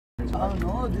don't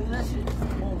know, dude. That shit.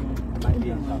 Oh my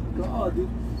god, dude.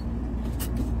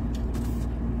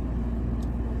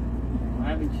 What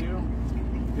happened to you?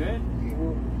 Good?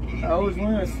 I was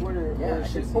wearing a sweater. Yeah,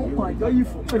 oh my god, you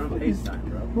fucking FaceTime,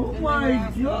 bro. Oh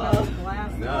my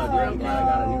god. No, I got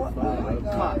a new phone.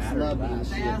 Cops love that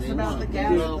They shit. asked They about the want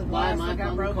gas, you the know, buy glass my that got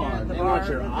phone broken card. at the They bar, want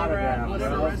your they were autograph, at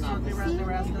whatever bro. restaurant they were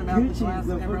asking about the Goocheese, glass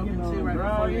the that got broken fucking, too, right bro,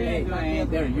 before you Hey, got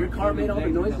the Darren, your car made all the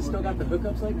noise and still got the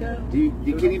hookups like that? Can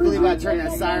you believe I turned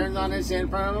that sirens on and shit in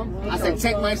front of them? I said,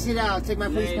 take my shit out, take my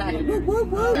police package. Whoop, whoop,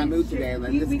 whoop. I moved today.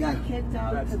 Like, we got kicked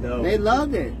out. That's dope. they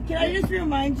loved it. Can I just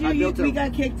remind you, we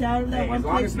got kicked out of that Hey, one as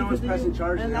long place as no one's because pressing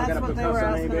charges, and they don't that's got to what put they cuffs were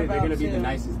on asking anybody, they're about going to be the too.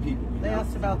 nicest people. They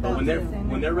asked about But that.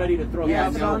 when they're ready to throw Yeah,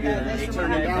 guys so out, they they should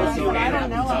turn have it asked, down. but I don't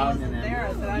know. I wasn't there.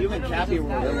 I said, I You and literally Cappy just were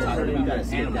got really there. talking. You guys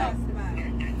stand up.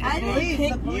 I didn't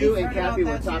kick You and Cappy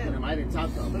were talking to him. I didn't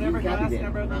talk to him. You Whatever and Cappy glass did,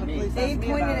 got broken, not the me. police They asked me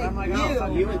pointed about it. at I'm like, you. oh,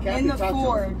 fuck You and Cappy In the talked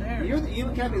Ford. to him. You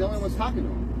and Cappy the only ones talking to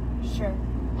him. Sure.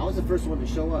 I was the first one to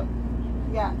show up.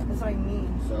 Yeah, that's what I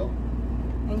mean. So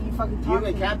And you fucking you talked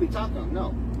and to Cappy talked to him.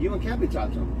 No, you and Cappy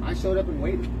talked to him. I showed up and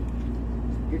waited.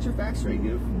 Get your facts straight,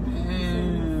 dude.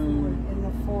 in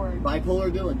the Ford.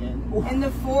 Bipolar do again. In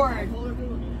the Ford. Bipolar do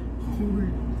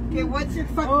again. Okay, what's your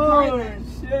fucking car then?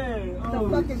 shit. The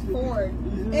fucking Ford.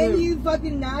 And you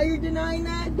fucking, now you're denying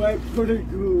that? Bipolar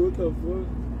do, what the fuck?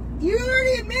 You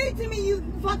already admitted to me you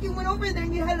fucking went over there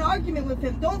and you had an argument with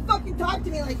him. Don't fucking talk to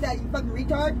me like that, you fucking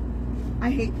retard. I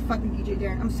hate fucking DJ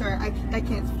Darren. I'm sorry, I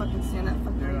can't fucking stand that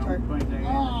fucking retard.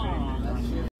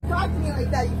 Talk to me like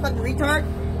that, you fucking retard.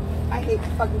 I hate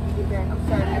fucking DJ Darren. I'm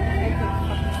sorry, I can't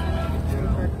fucking stand that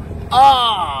fucking retard.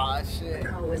 Ah, shit.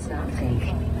 Call was not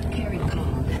fake. Carrie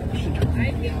called. She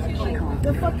called.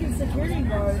 The fucking security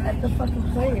guard at the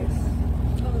fucking place.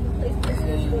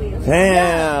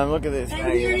 Damn, look at this And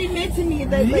guy. he already admitted to me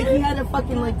that like he had a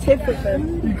fucking like tip with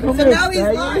him. So now he's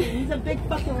lying. He's a big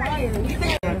fucking liar.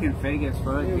 Fucking fake as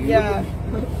fuck, dude. Yeah.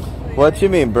 What you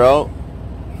mean, bro?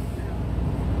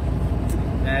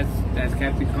 That's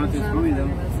Captain Constance homie though.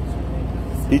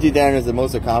 DJ Darren is the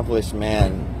most accomplished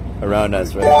man around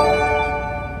us right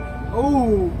now.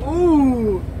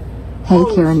 Ooh. Hey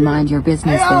Karen, mind your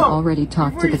business. Hey, They yo, already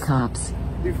talked to before the you- cops.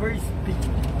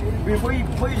 Before you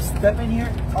put your step in here,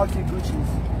 talk to Goocheese.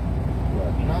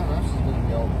 You're not just gonna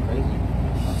be all crazy.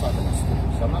 I'm talking about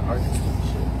stupid shit. I'm not arguing stupid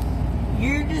shit.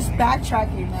 You're just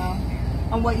backtracking now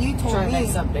on what you told Trying to me.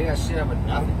 make some big ass shit out of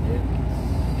nothing, dude.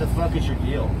 The fuck is your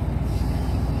deal?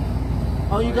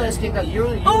 Oh, you guys think that you're.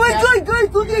 Oh my god, guys,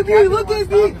 look at me, look at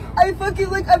me. I fucking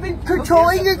like I've been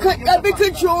controlling your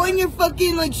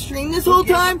fucking like stream this whole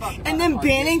time and then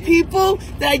banning people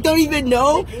that I don't even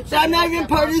know, that I'm not even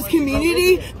part of this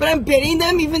community, but I'm banning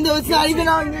them even though it's not even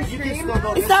on your stream.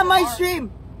 It's not my stream.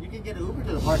 You can get an Uber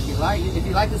to the park if you like. If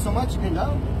you like it so much, you can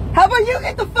go. How about you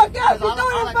get the fuck out? You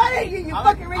don't invite you, you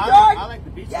fucking retard. I like the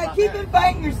beach. Yeah, keep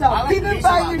inviting yourself. I like Keep the beach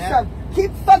inviting a lot, yourself. man.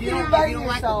 Keep fucking If you inviting don't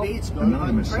like yourself. the beach, go to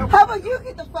the trail. How about you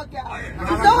get the fuck out?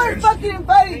 Because no one fucking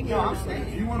invited you.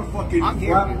 You want to fucking? I'm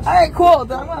here. Alright, cool.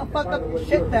 Then I'm gonna fuck up your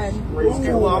shit then.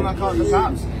 Okay, well, I'm not calling the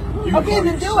cops. Okay,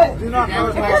 then do it. If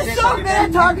you're so good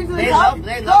at talking to the cops,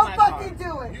 don't fucking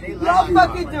do it. Don't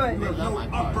fucking do it.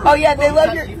 Oh yeah, they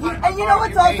love your. And you know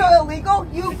what's also illegal?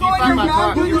 You going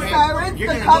around doing the sirens,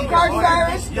 the cop car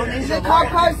sirens, the cop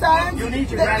car sirens.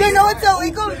 You know what's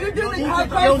illegal? You're doing the cop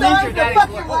car sirens, the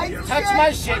fucking lights. Touch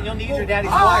my shit, and you'll need your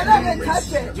daddy's Oh, I'm wire. not gonna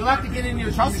touch it. You'll have to get in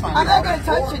your trust fund. I'm not gonna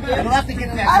touch it, dude. You'll have to get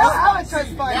in that I don't trust have a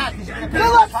trust fund. Yeah, 'cause you're gonna pay Good for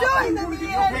luck my cop suing them, car.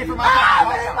 idiot. You're gonna pay for my I don't cop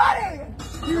have any money.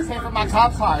 You're gonna pay for my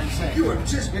cop car and shit. You're gonna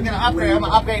upgrade. I'm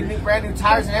gonna upgrade brand new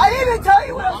tires and I everything. didn't even tell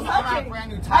you what I was I'm gonna have touching. brand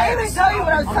new I tires. didn't even tell you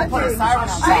what I was I'm gonna put a touching. siren on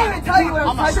I didn't even tell you what I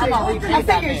was I'm gonna touching. recreate I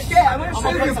said your that shit. I'm bitch. gonna show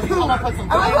you your poop. I'm gonna put some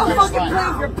I'm gonna flames fucking on play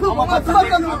with your poop. I'm gonna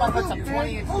fuck up your put some poop, 20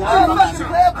 dude. inch I'm gonna fucking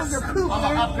play up with your poop, I'm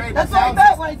gonna upgrade dude. That's the what I sound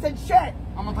meant when I said shit.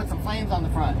 I'm gonna put some flames on the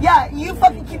front. Yeah, you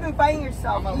fucking keep inviting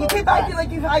yourself. I'm a You little keep fat. acting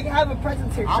like you have a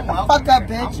presence here. I'm Shut the welcome fuck up,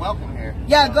 here. bitch. I'm welcome here.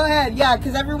 Yeah, go ahead. Yeah,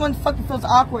 because everyone fucking feels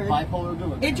awkward. Bipolar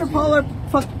do it. Interpolar,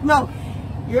 fuck, no.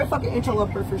 You're a fucking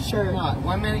interloper for sure. No,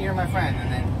 1 minute you're my friend,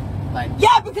 and then like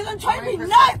Yeah, because I'm trying to be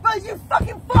nice, but you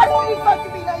fucking fucking me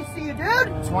fucking be nice to you,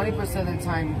 dude. 20% of the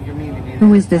time you're mean to me.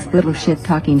 Who is this little shit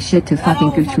talking shit to fucking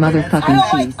gooch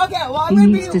motherfucking cheese? Okay, well, I'm He gonna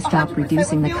needs be to stop 100%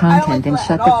 reducing the with you. I don't content and like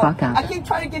shut that the at all. fuck up. I keep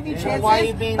trying to give you chances. Why are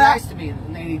you being but- nice to me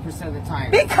 80% of the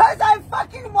time? Because I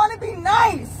fucking want to be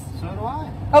nice. So do I.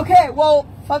 Okay, well,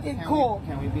 fucking cool.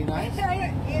 Can we be nice?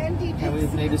 Andy, Can we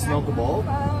maybe smoke a bowl?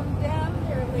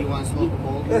 Do you want to smoke a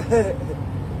bowl? Is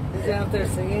he out there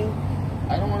singing?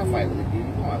 I don't want to fight with you. You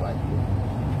know I like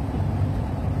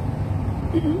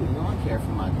you. You know I care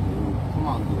for my glue. Come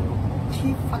on, glue.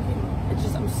 He fucking. It's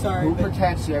just, I'm sorry. Who but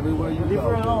protects you everywhere you Leave go?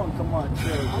 her alone. Come on,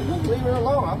 chill. I'm gonna leave her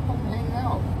alone. I'm fucking hanging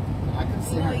out. I can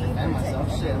sit here and defend myself.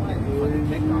 Shit, I'm getting fucking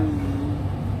kicked on.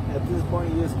 At this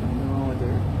point, you just nothing wrong with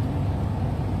her.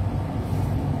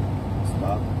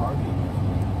 Stop arguing.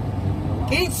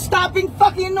 It's stopping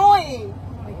fucking annoying.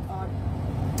 Oh my god.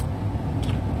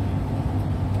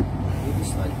 You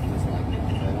just like me because I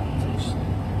don't take shit.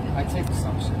 I take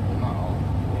some shit, but not all.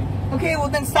 Okay, well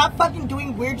then stop fucking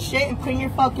doing weird shit and putting your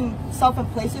fucking self in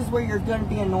places where you're gonna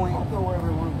be annoying. I'll go wherever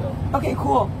I want to go. Okay,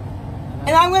 cool.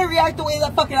 And I'm gonna react the way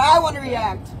that fucking I want to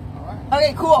react. Alright.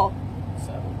 Okay, cool.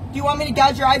 So, Do you want me to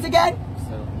gouge your eyes again?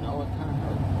 no, it kind of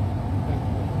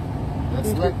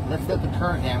hurt. Let's let the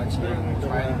current damage here and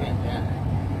try it again.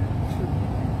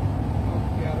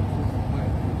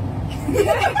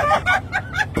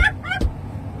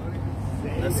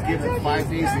 Let's give it 5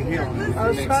 days to heal. I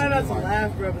was trying not to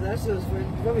laugh, bro, but that shit was funny.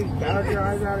 You want me to gouge your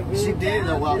eyes out again? She did,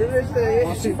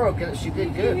 well, she broke it. She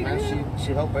did good, man.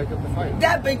 She helped break up the fight.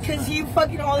 Yeah, because you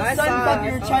fucking all of a sudden fucking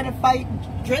you're trying to fight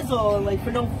Drizzle like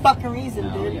for no fucking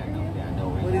reason, dude. No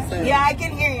What reason. he say? Yeah, I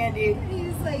can hear you, Andy.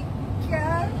 He's like,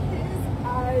 got his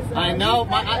eyes. I know,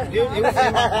 dude, it was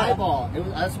in my eyeball.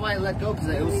 That's why I let go, because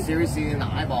it was seriously in the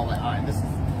eyeball. Like, alright, this is.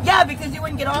 Yeah, because you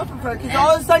wouldn't get off of her. Because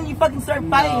all of a sudden you fucking start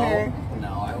fighting her. No,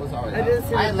 I was already. I didn't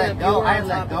see I the let clip. go. You were I on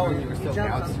let top go, of her. and you were still You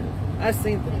jumped on bouncing. her. I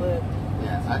seen the clip.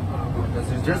 Yeah,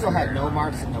 because Drizzle had no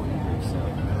marks and no injuries, so.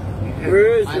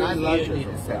 Where is I your love luggage?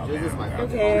 Drizzle. Drizzle's my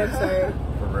favorite. Okay, I'm sorry.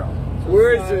 For real.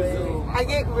 Where is your I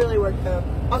get really worked up.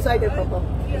 Also, I get purple.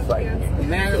 It's like, The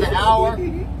man of the hour,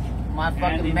 my fucking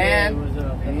Andy man, Dick, what's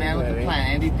up? the man with the plan,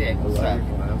 Andy Dick. What's up?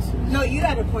 No, you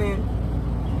had a plan.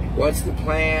 What's the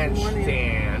plan,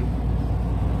 Stan?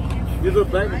 you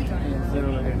look better.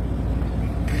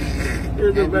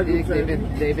 You're the Andy better Dick,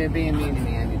 they've been being mean to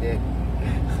me, Andy Dick.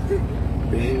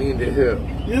 Being mean to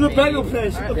who? You're the better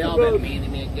plan. Shut They the all fuck been up. mean to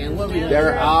me again. What are we doing?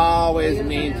 They're always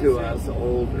mean to us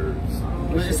olders.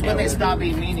 It's when they stop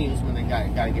being mean is when they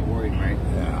gotta get worried, right?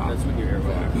 Yeah. That's when you're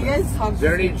irritated. You guys talk. Is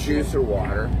there any juice or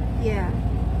water? Yeah.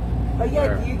 Oh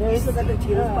yeah, you still got the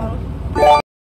Tito's bottle?